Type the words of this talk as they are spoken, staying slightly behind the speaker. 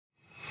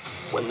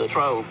when the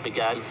trial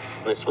began.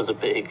 This was a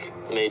big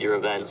media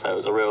event, so it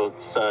was a real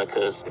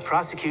circus. The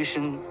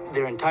prosecution,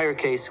 their entire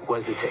case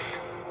was the tape.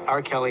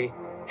 R. Kelly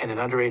and an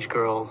underage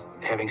girl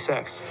having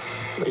sex.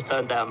 They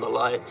turned down the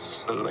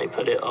lights and they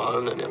put it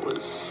on, and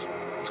it's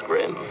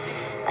grim.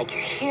 Like,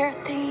 you hear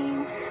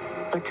things,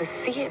 but to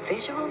see it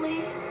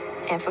visually,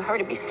 and for her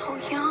to be so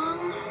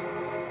young.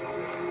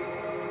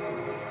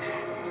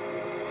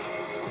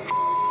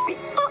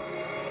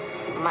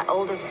 My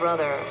oldest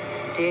brother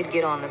did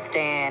get on the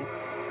stand,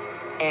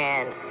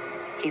 and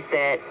he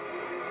said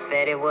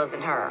that it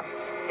wasn't her.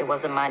 It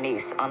wasn't my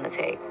niece on the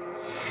tape.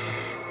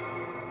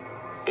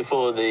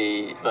 Before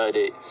the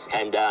verdict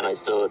came down, I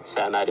saw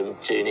Sam Adams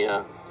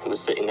Jr., who was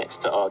sitting next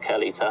to R.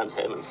 Kelly, turn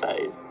to him and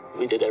say,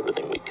 "We did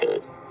everything we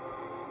could."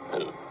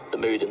 And the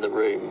mood in the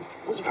room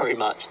was very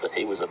much that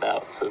he was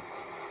about to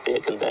be a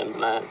condemned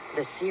man.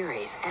 The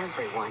series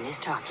everyone is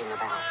talking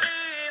about. I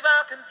believe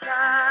I can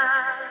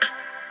fly.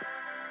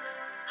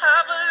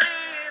 I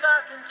believe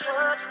I can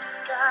touch the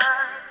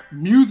sky.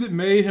 Music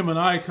made him an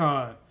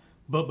icon,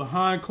 but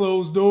behind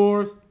closed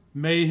doors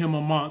made him a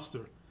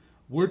monster.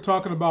 We're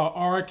talking about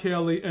R.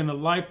 Kelly and the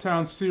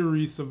Lifetime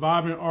series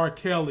Surviving R.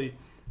 Kelly.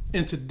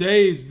 In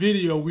today's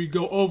video, we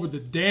go over the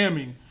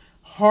damning,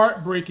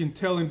 heartbreaking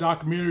telling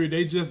documentary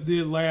they just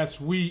did last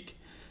week.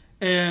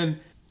 And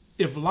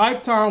if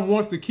Lifetime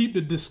wants to keep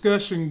the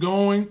discussion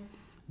going,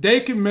 they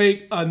can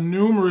make a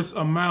numerous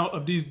amount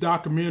of these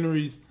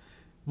documentaries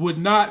with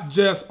not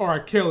just R.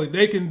 Kelly.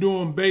 They can do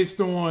them based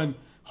on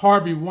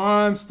Harvey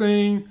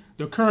Weinstein,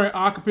 the current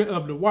occupant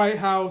of the White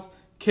House,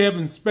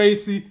 Kevin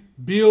Spacey,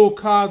 Bill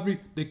Cosby,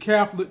 the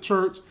Catholic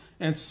Church,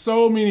 and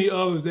so many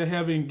others that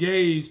have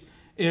engaged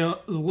in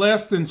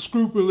less than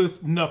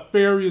scrupulous,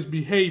 nefarious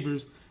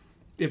behaviors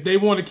if they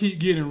want to keep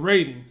getting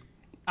ratings.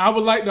 I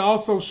would like to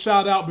also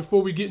shout out,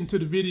 before we get into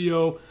the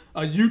video,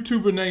 a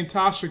YouTuber named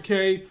Tasha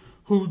K,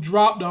 who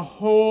dropped a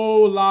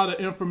whole lot of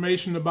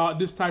information about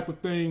this type of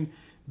thing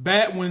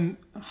back when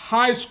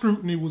high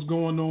scrutiny was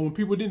going on, when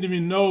people didn't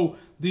even know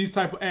these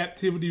type of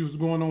activity was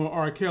going on with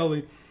R.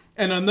 Kelly.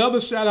 And another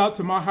shout out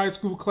to my high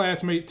school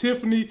classmate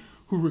Tiffany,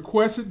 who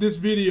requested this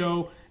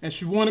video, and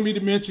she wanted me to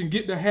mention,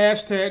 get the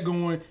hashtag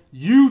going,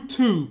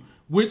 #YouToo,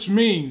 which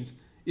means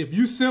if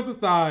you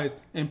sympathize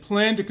and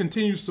plan to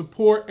continue to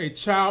support a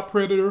child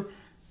predator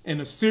and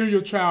a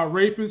serial child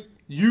rapist,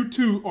 you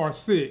too are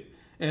sick.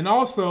 And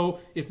also,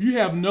 if you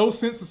have no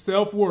sense of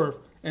self-worth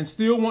and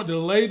still want to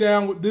lay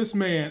down with this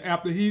man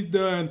after he's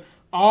done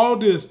all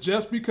this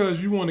just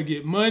because you want to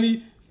get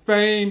money,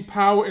 fame,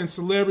 power, and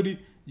celebrity,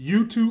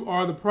 you too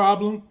are the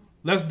problem.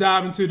 Let's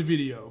dive into the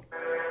video.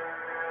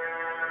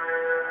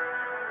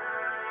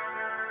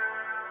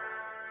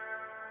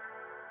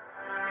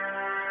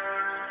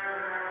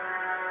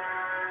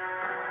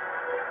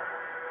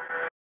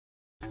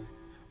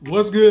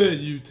 What's good,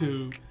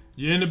 YouTube?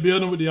 You're in the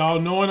building with the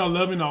all-knowing,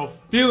 all-loving,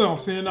 all-feeling,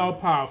 all-seeing,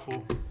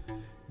 all-powerful.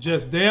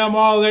 Just damn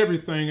all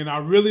everything, and I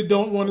really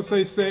don't want to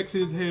say sex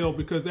is hell,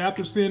 because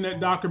after seeing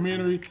that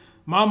documentary,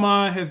 my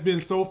mind has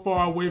been so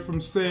far away from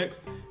sex,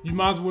 you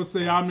might as well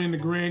say I'm in the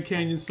Grand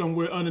Canyon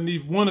somewhere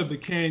underneath one of the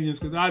canyons,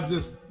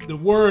 because the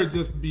word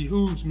just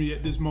behooves me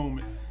at this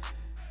moment.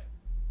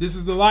 This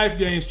is the Life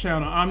Gains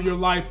channel. I'm your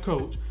life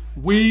coach.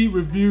 We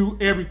review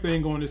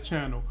everything on this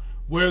channel,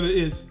 whether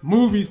it's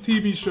movies,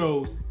 TV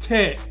shows,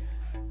 tech,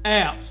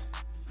 apps,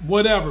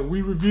 whatever.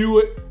 We review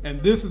it,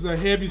 and this is a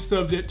heavy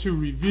subject to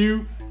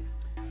review.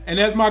 And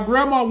as my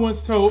grandma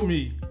once told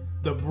me,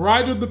 the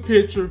brighter the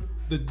picture,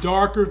 the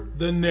darker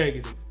the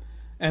negative.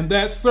 And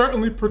that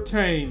certainly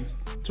pertains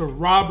to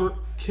Robert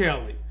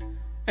Kelly.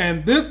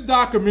 And this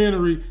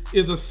documentary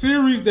is a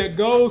series that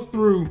goes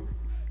through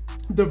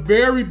the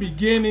very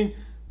beginning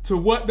to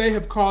what they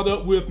have caught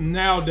up with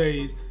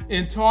nowadays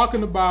in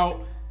talking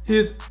about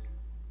his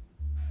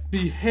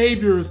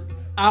behaviors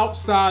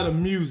outside of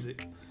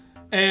music.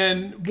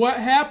 And what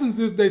happens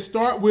is they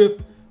start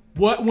with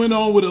what went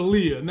on with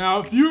Aaliyah. Now,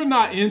 if you're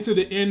not into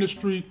the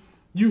industry,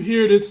 you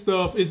hear this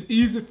stuff, it's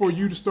easy for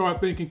you to start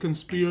thinking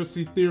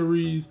conspiracy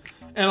theories.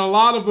 And a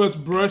lot of us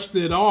brushed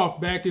it off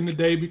back in the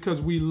day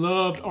because we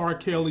loved R.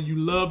 Kelly, you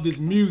loved his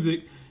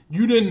music.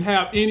 You didn't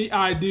have any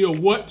idea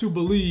what to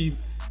believe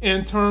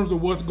in terms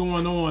of what's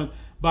going on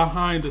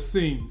behind the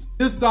scenes.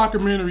 This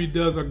documentary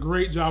does a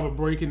great job of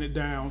breaking it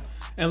down.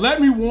 And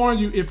let me warn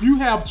you, if you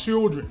have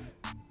children,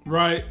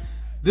 right?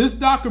 This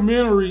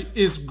documentary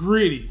is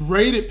gritty,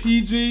 rated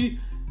PG,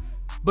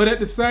 but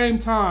at the same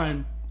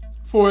time,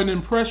 for an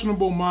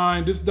impressionable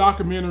mind, this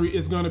documentary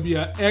is going to be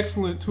an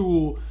excellent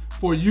tool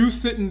for you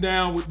sitting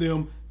down with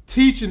them,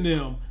 teaching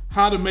them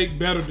how to make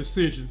better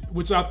decisions,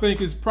 which I think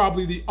is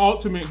probably the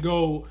ultimate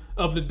goal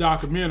of the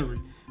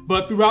documentary.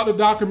 But throughout the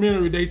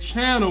documentary, they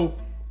channel,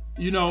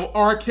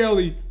 R.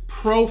 Kelly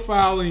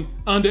profiling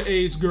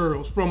underage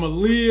girls, from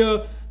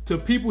Aaliyah to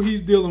people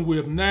he's dealing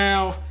with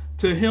now,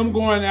 to him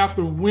going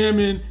after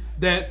women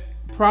that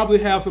probably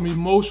have some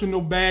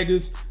emotional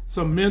baggage,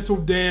 some mental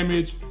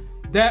damage,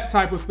 that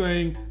type of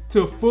thing,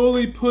 to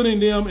fully putting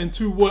them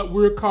into what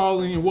we're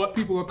calling and what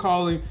people are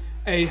calling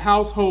a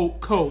household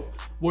cult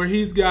where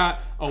he's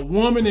got a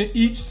woman in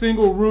each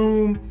single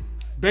room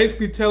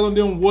basically telling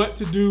them what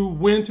to do,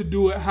 when to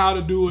do it, how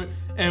to do it,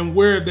 and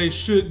where they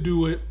should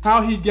do it.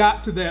 How he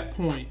got to that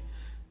point,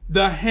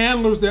 the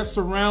handlers that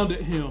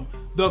surrounded him,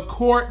 the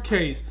court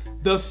case,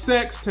 the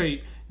sex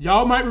tape.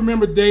 Y'all might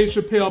remember Dave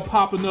Chappelle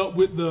popping up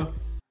with the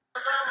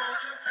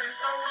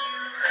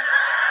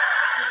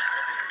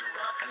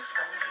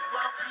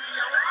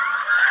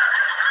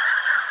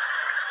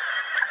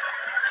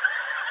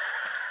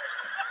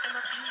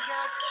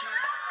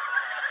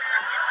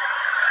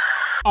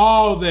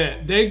all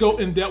that. They go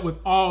in depth with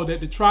all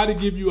that to try to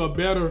give you a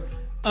better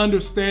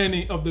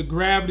understanding of the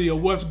gravity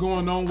of what's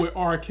going on with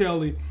R.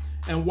 Kelly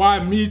and why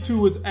Me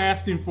Too is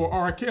asking for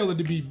R. Kelly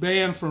to be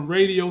banned from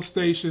radio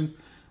stations.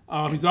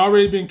 He's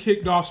already been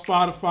kicked off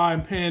Spotify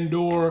and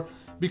Pandora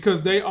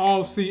because they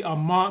all see a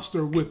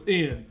monster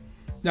within.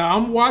 Now,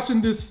 I'm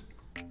watching this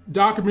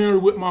documentary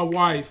with my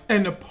wife,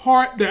 and the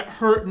part that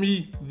hurt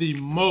me the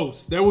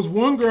most, there was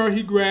one girl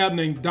he grabbed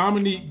named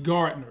Dominique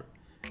Gardner,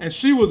 and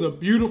she was a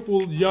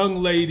beautiful young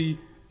lady,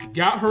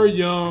 got her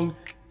young,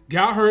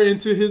 got her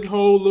into his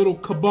whole little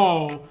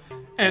cabal,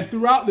 and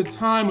throughout the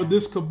time of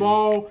this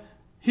cabal,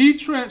 he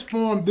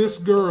transformed this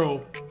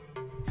girl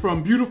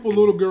from beautiful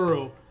little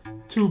girl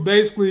to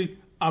basically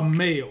a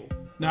male.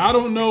 Now, I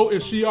don't know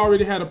if she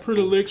already had a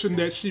predilection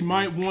that she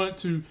might want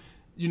to,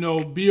 you know,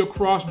 be a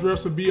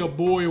cross-dresser, be a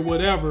boy or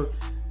whatever,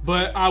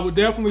 but I would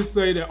definitely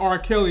say that R.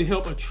 Kelly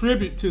helped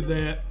attribute to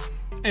that.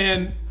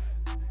 And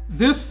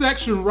this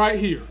section right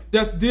here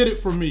just did it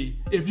for me.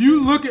 If you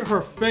look at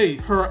her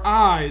face, her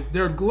eyes,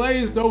 they're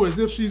glazed over as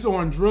if she's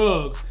on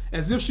drugs,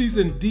 as if she's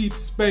in deep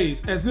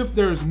space, as if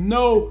there's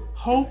no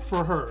hope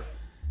for her.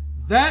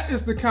 That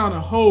is the kind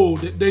of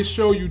hold that they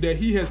show you that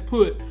he has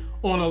put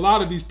on a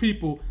lot of these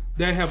people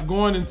that have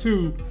gone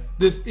into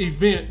this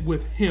event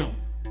with him.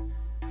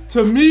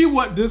 To me,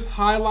 what this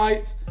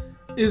highlights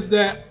is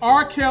that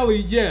R. Kelly,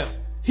 yes,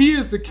 he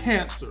is the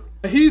cancer.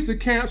 He's the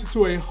cancer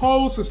to a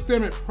whole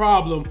systemic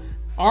problem.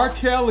 R.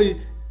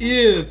 Kelly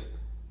is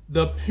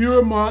the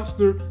pure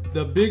monster,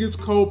 the biggest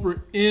culprit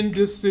in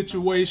this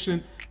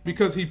situation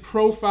because he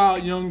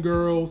profiled young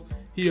girls,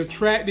 he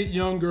attracted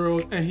young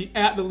girls, and he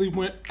actively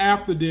went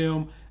after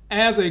them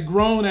as a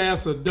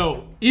grown-ass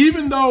adult.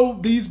 Even though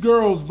these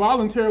girls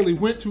voluntarily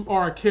went to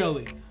R.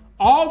 Kelly,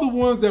 all the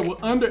ones that were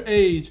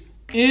underage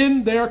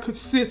in their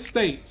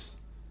states,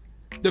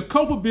 the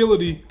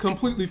culpability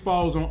completely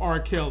falls on R.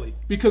 Kelly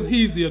because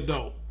he's the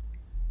adult.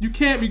 You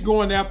can't be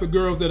going after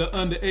girls that are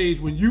underage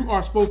when you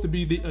are supposed to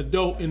be the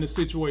adult in the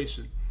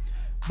situation.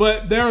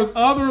 But there's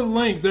other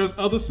links, there's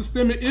other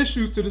systemic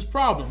issues to this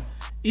problem.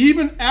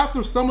 Even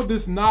after some of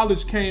this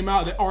knowledge came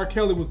out that R.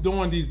 Kelly was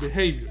doing these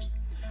behaviors,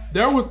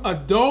 there was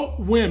adult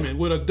women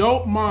with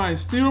adult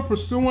minds still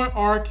pursuing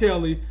R.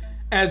 Kelly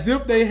as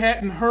if they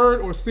hadn't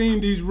heard or seen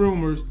these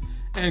rumors,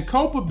 and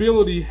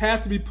culpability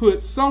has to be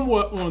put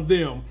somewhat on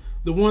them,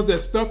 the ones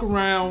that stuck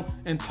around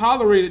and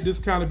tolerated this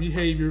kind of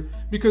behavior,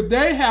 because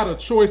they had a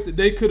choice that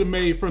they could have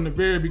made from the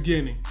very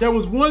beginning. There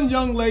was one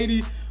young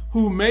lady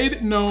who made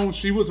it known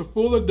she was a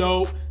full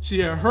adult, she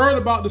had heard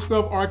about the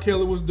stuff R.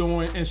 Kelly was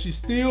doing, and she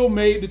still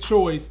made the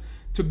choice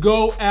to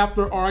go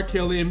after R.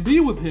 Kelly and be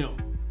with him.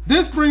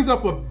 This brings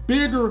up a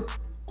bigger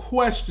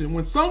question.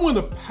 When someone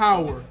of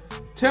power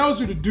tells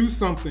you to do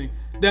something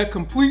that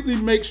completely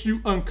makes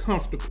you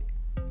uncomfortable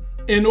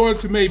in order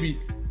to maybe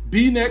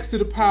be next to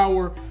the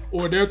power,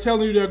 or they're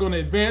telling you they're going to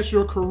advance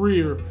your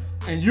career,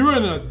 and you're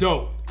an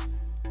adult,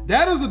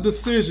 that is a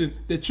decision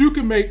that you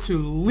can make to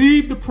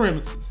leave the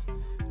premises.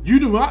 You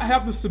do not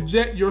have to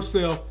subject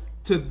yourself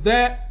to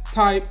that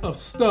type of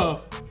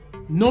stuff,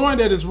 knowing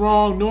that it's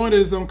wrong, knowing that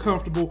it's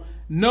uncomfortable.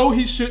 No,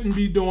 he shouldn't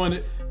be doing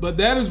it, but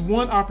that is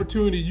one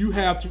opportunity you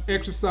have to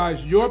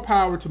exercise your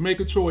power to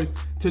make a choice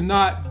to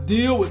not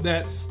deal with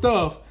that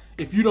stuff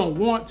if you don't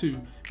want to.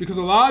 Because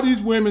a lot of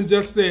these women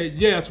just said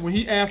yes when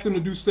he asked them to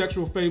do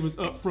sexual favors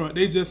up front.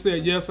 They just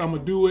said, yes, I'm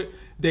gonna do it.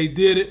 They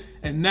did it,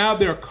 and now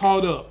they're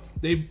caught up.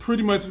 They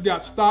pretty much have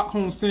got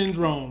Stockholm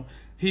Syndrome.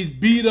 He's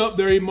beat up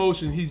their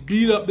emotion. He's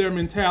beat up their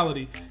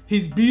mentality.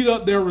 He's beat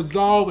up their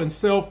resolve and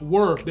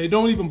self-worth. They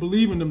don't even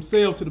believe in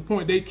themselves to the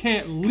point they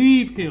can't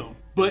leave him.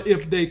 But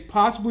if they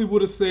possibly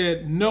would have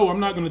said, no, I'm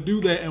not gonna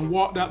do that, and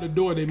walked out the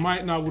door, they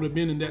might not would have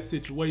been in that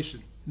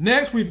situation.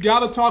 Next, we've got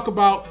to talk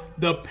about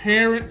the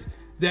parents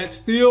that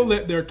still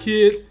let their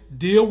kids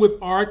deal with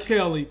R.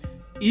 Kelly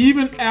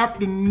even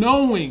after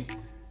knowing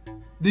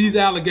these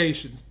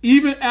allegations,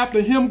 even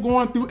after him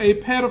going through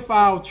a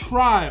pedophile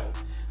trial.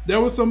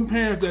 There were some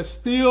parents that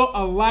still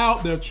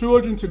allowed their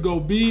children to go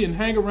be and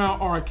hang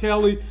around R.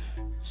 Kelly.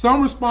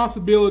 Some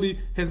responsibility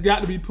has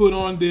got to be put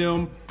on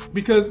them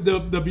because the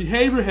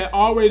behavior had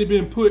already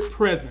been put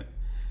present,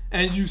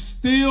 and you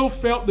still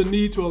felt the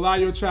need to allow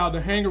your child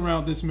to hang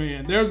around this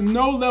man. There's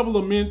no level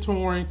of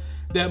mentoring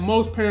that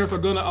most parents are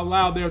going to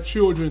allow their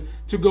children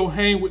to go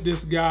hang with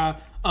this guy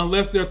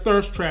unless they're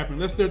thirst trapping,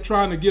 unless they're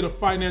trying to get a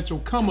financial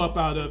come up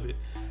out of it.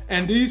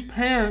 And these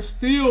parents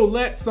still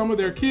let some of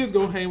their kids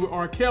go hang with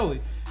R.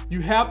 Kelly.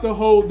 You have to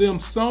hold them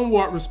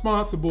somewhat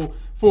responsible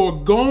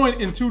for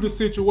going into the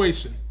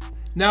situation.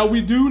 Now,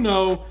 we do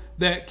know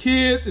that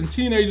kids and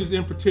teenagers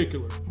in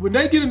particular, when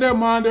they get in their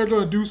mind they're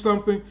going to do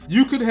something,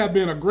 you could have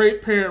been a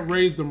great parent,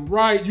 raised them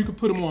right, you could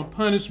put them on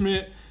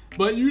punishment,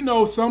 but you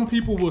know some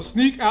people will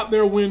sneak out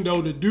their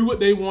window to do what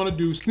they want to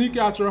do, sneak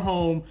out your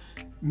home,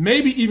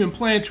 maybe even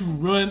plan to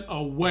run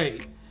away.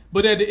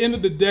 But at the end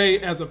of the day,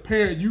 as a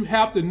parent, you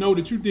have to know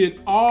that you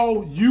did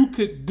all you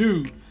could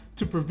do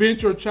to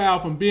prevent your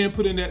child from being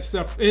put in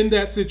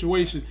that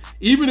situation,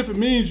 even if it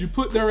means you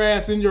put their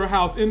ass in your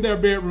house, in their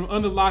bedroom,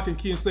 under lock and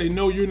key, and say,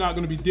 no, you're not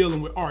going to be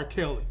dealing with R.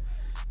 Kelly.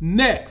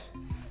 Next,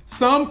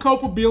 some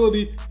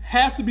culpability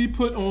has to be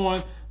put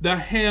on the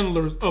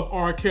handlers of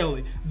R.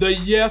 Kelly, the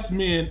yes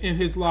men in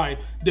his life,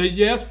 the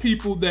yes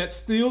people that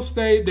still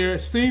stayed there,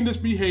 seeing this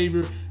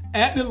behavior,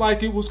 acted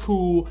like it was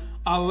cool,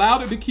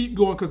 allowed it to keep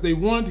going because they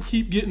wanted to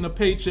keep getting a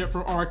paycheck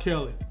from R.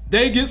 Kelly.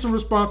 They get some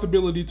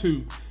responsibility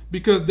too,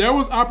 because there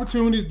was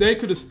opportunities they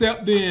could have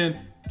stepped in,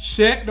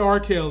 checked R.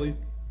 Kelly,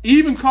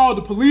 even called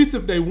the police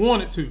if they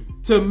wanted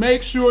to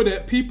make sure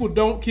that people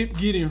don't keep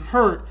getting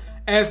hurt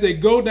as they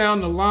go down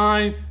the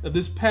line of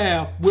this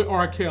path with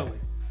R. Kelly.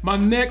 My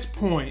next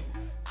point,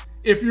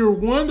 if you're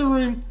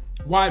wondering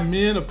why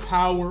men of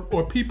power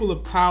or people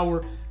of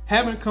power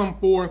haven't come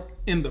forth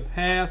in the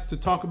past to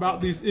talk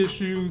about these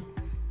issues,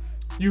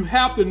 you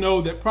have to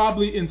know that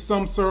probably in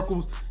some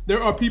circles,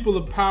 there are people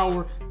of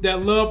power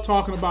that love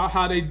talking about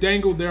how they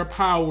dangle their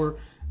power,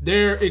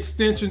 their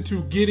extension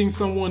to getting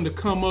someone to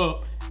come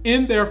up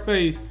in their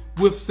face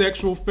with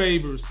sexual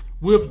favors,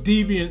 with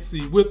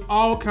deviancy, with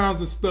all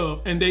kinds of stuff,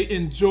 and they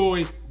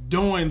enjoy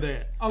doing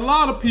that. A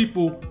lot of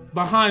people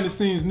behind the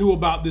scenes knew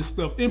about this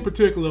stuff, in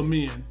particular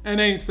men, and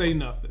they ain't say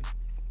nothing.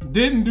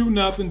 Didn't do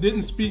nothing,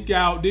 didn't speak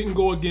out, didn't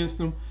go against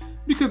them,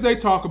 because they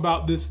talk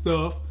about this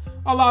stuff.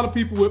 A lot of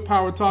people with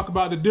power talk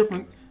about the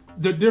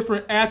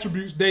different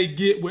attributes they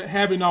get with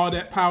having all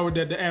that power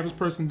that the average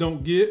person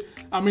don't get.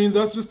 I mean,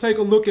 let's just take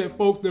a look at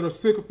folks that are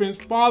sycophants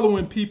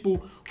following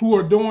people who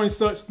are doing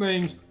such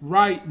things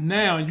right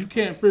now. You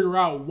can't figure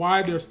out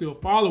why they're still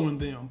following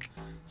them.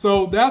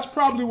 So that's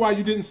probably why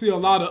you didn't see a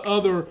lot of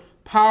other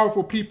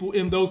powerful people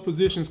in those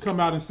positions come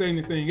out and say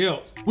anything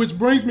else. Which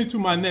brings me to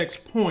my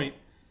next point.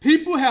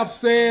 People have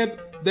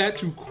said that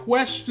to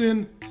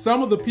question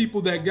some of the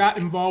people that got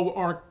involved with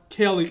R.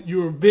 Kelly,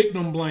 you're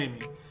victim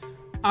blaming.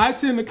 I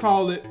tend to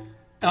call it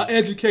an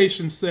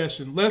education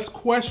session. Let's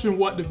question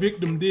what the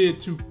victim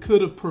did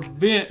could have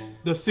prevent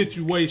the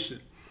situation.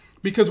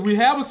 Because we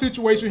have a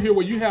situation here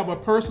where you have a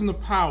person of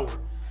power.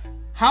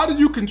 How do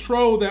you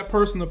control that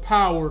person of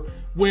power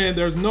when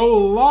there's no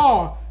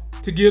law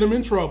to get him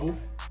in trouble?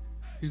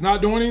 He's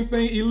not doing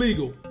anything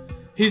illegal.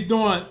 He's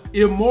doing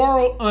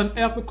immoral,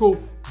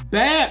 unethical,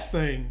 bad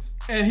things,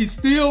 and he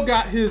still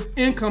got his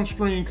income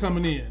stream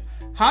coming in.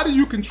 How do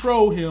you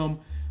control him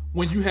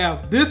when you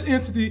have this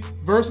entity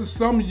versus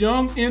some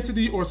young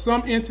entity or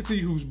some entity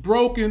who's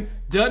broken,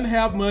 doesn't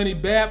have money,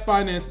 bad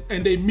finance,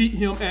 and they meet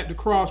him at the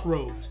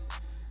crossroads?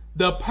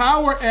 The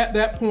power at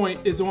that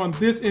point is on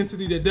this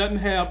entity that doesn't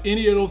have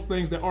any of those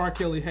things that R.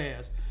 Kelly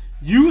has.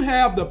 You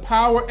have the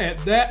power at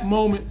that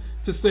moment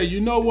to say,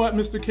 you know what,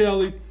 Mr.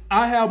 Kelly,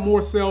 I have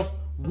more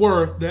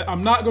self-worth that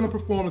I'm not going to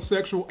perform a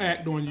sexual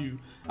act on you.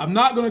 I'm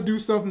not going to do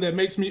something that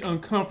makes me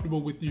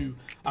uncomfortable with you.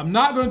 I'm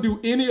not going to do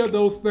any of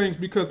those things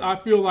because I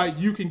feel like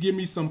you can give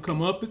me some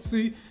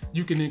comeuppance,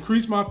 you can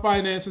increase my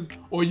finances,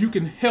 or you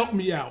can help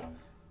me out.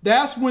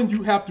 That's when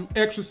you have to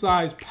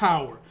exercise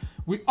power.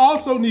 We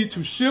also need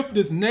to shift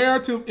this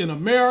narrative in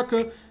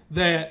America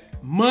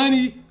that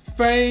money,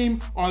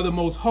 fame are the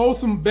most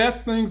wholesome,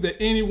 best things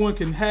that anyone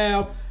can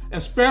have,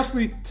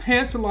 especially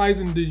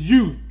tantalizing the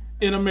youth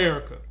in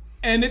America.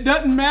 And it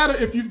doesn't matter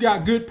if you've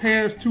got good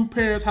parents, two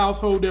parents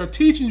household, they're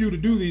teaching you to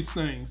do these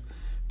things.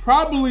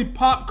 Probably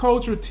pop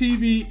culture,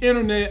 TV,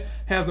 internet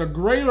has a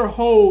greater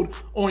hold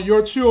on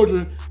your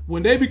children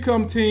when they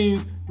become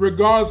teens,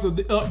 regardless of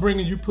the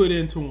upbringing you put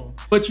into them.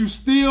 But you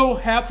still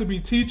have to be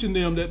teaching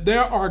them that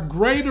there are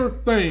greater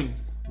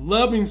things: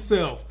 loving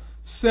self,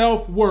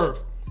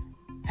 self-worth,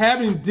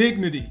 having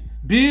dignity,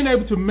 being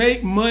able to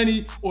make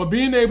money or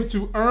being able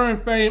to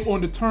earn fame on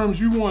the terms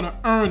you want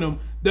to earn them,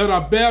 that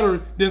are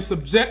better than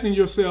subjecting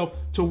yourself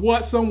to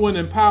what someone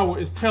in power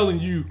is telling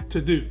you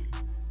to do.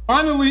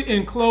 Finally,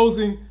 in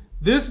closing,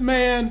 this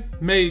man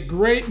made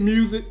great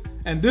music,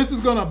 and this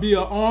is going to be an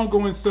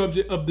ongoing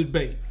subject of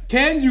debate.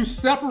 Can you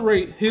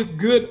separate his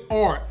good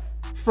art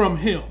from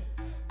him?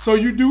 So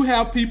you do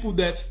have people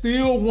that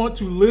still want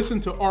to listen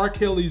to R.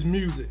 Kelly's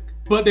music,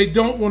 but they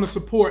don't want to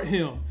support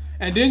him.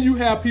 And then you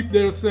have people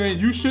that are saying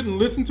you shouldn't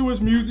listen to his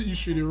music, you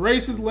should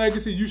erase his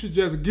legacy, you should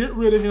just get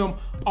rid of him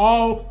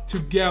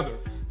altogether.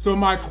 So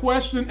my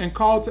question and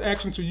call to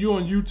action to you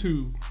on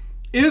YouTube,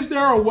 is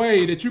there a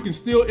way that you can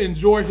still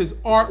enjoy his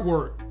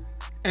artwork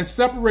and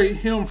separate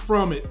him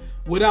from it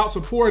without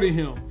supporting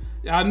him?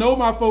 I know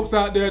my folks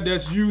out there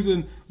that's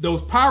using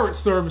those pirate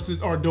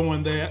services are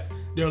doing that.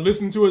 They're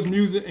listening to his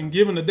music and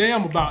giving a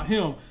damn about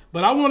him.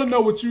 But I want to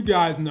know what you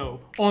guys know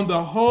on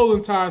the whole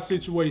entire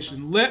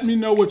situation. Let me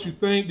know what you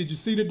think. Did you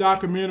see the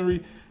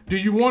documentary? Do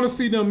you want to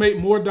see them make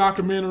more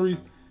documentaries?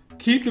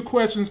 Keep the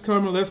questions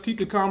coming. Let's keep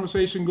the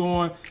conversation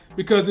going,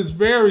 because it's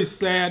very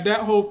sad.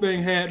 That whole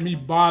thing had me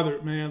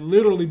bothered, man,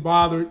 literally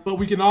bothered. But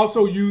we can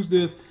also use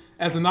this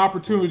as an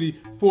opportunity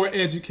for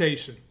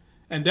education.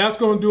 And that's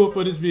going to do it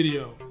for this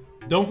video.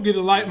 Don't forget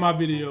to like my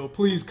video.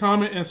 Please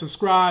comment and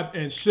subscribe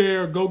and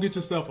share. Go get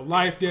yourself a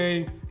life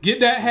game. Get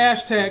that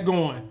hashtag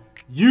going.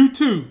 You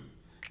too.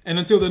 And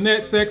until the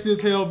next Sex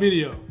is Hell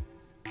video,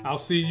 I'll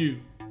see you.